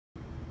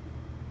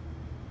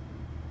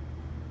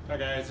Hi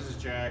guys, this is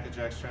Jack at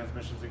Jack's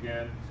Transmissions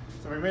again.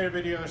 So we made a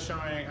video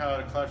showing how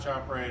the clutch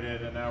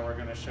operated, and now we're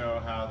going to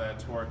show how that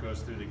torque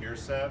goes through the gear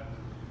set.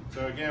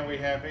 So again, we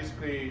have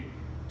basically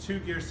two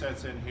gear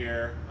sets in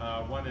here.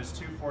 One is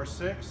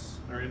 246,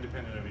 they're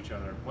independent of each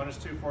other. One is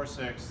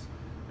 246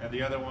 and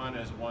the other one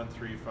is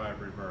 135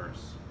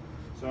 reverse.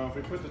 So if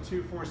we put the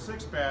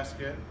 246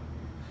 basket,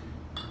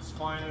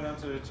 spline it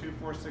onto the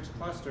 246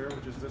 cluster,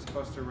 which is this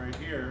cluster right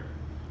here,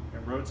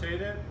 and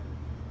rotate it,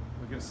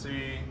 we can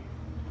see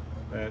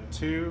that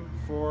 2,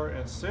 4,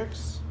 and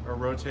 6 are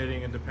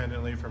rotating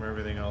independently from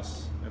everything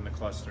else in the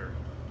cluster.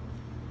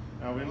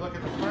 Now when we look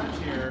at the front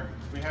here,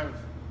 we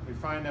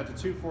find that the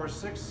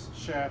 246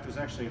 shaft is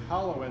actually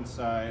hollow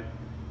inside,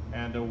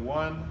 and the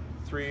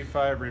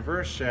 135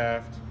 reverse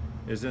shaft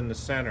is in the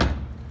center.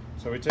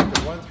 So we take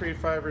the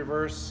 135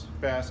 reverse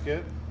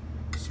basket,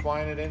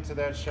 spline it into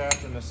that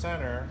shaft in the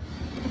center.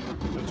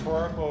 The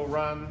torque will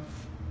run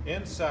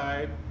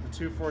inside the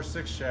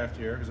 246 shaft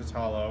here because it's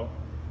hollow,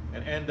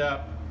 and end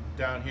up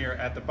down here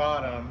at the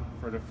bottom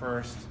for the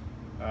first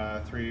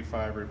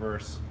 3-5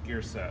 reverse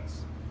gear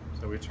sets.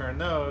 So we turn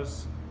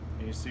those,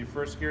 and you see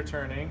first gear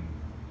turning.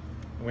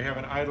 And we have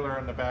an idler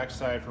on the back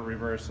side for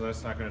reverse, so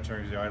that's not going to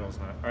turn because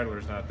the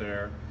idler's not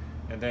there.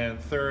 And then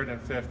third and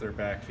fifth are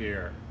back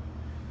here.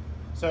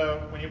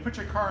 So when you put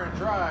your car in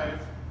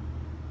drive,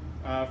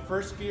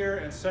 first gear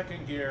and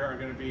second gear are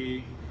going to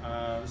be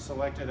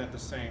selected at the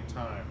same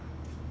time.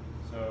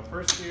 So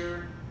first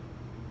gear,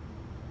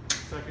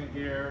 second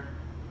gear,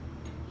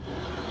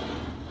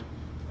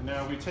 and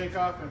now we take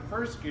off in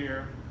first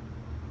gear.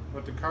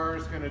 What the car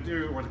is going to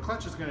do, or the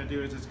clutch is going to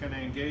do, is it's going to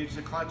engage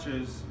the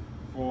clutches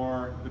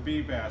for the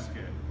B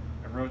basket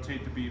and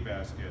rotate the B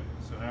basket.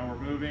 So now we're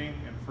moving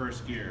in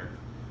first gear.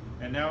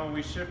 And now when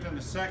we shift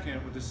into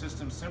second, what the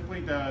system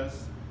simply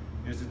does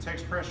is it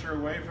takes pressure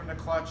away from the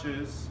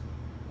clutches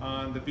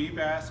on the B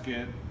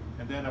basket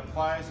and then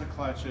applies the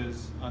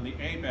clutches on the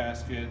A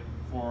basket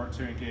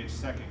to engage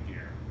second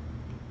gear.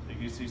 So you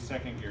can see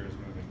second gear is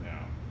moving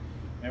now.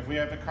 And if we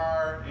have the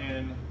car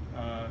in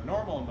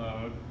normal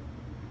mode,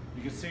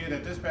 you can see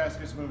that this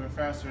basket's moving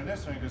faster than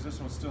this one because this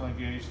one's still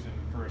engaged in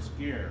first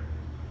gear.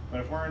 But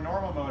if we're in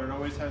normal mode, it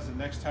always has the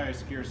next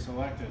highest gear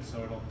selected.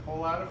 So it'll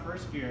pull out of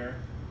first gear,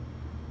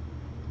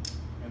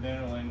 and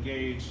then it'll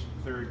engage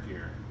third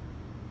gear.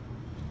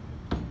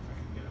 If I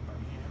can get it by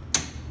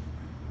hand.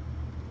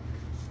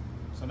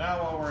 So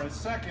now while we're in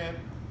second,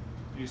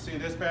 you see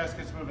this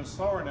basket's moving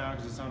slower now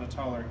because it's on a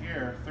taller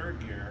gear, third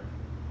gear.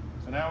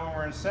 So now when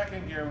we're in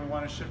second gear, we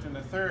want to shift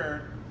into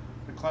third,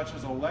 the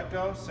clutches will let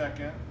go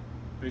second,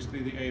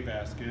 basically the A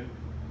basket,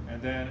 and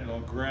then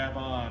it'll grab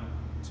on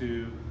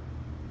to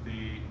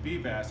the B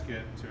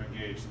basket to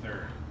engage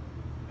third.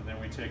 And then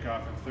we take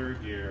off in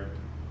third gear.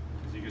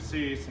 As you can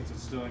see, since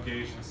it's still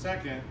engaged in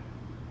second,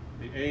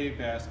 the A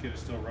basket is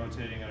still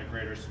rotating at a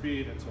greater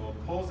speed until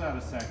it pulls out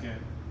a second,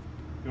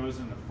 goes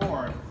into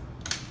fourth,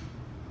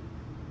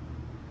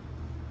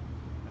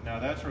 and now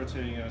that's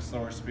rotating at a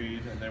slower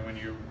speed. And then when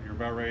you're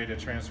about ready to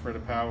transfer the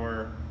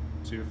power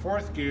to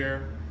fourth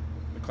gear,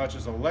 the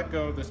clutches will let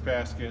go of this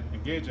basket,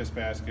 engage this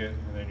basket,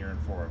 and then you're in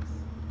fourth,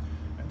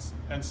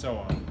 and so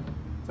on.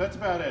 So that's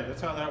about it.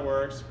 That's how that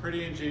works.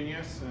 Pretty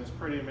ingenious, and it's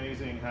pretty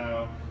amazing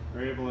how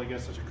we're able to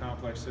get such a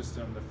complex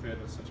system to fit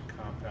in such a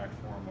compact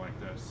form like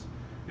this.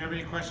 If you have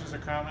any questions or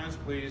comments,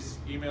 please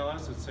email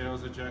us at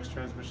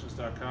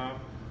sales@jackstransmissions.com.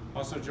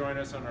 Also join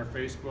us on our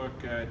Facebook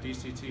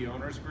DCT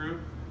Owners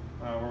Group,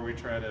 where we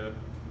try to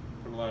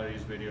put a lot of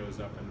these videos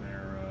up in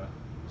there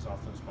as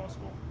often as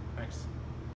possible. Thanks.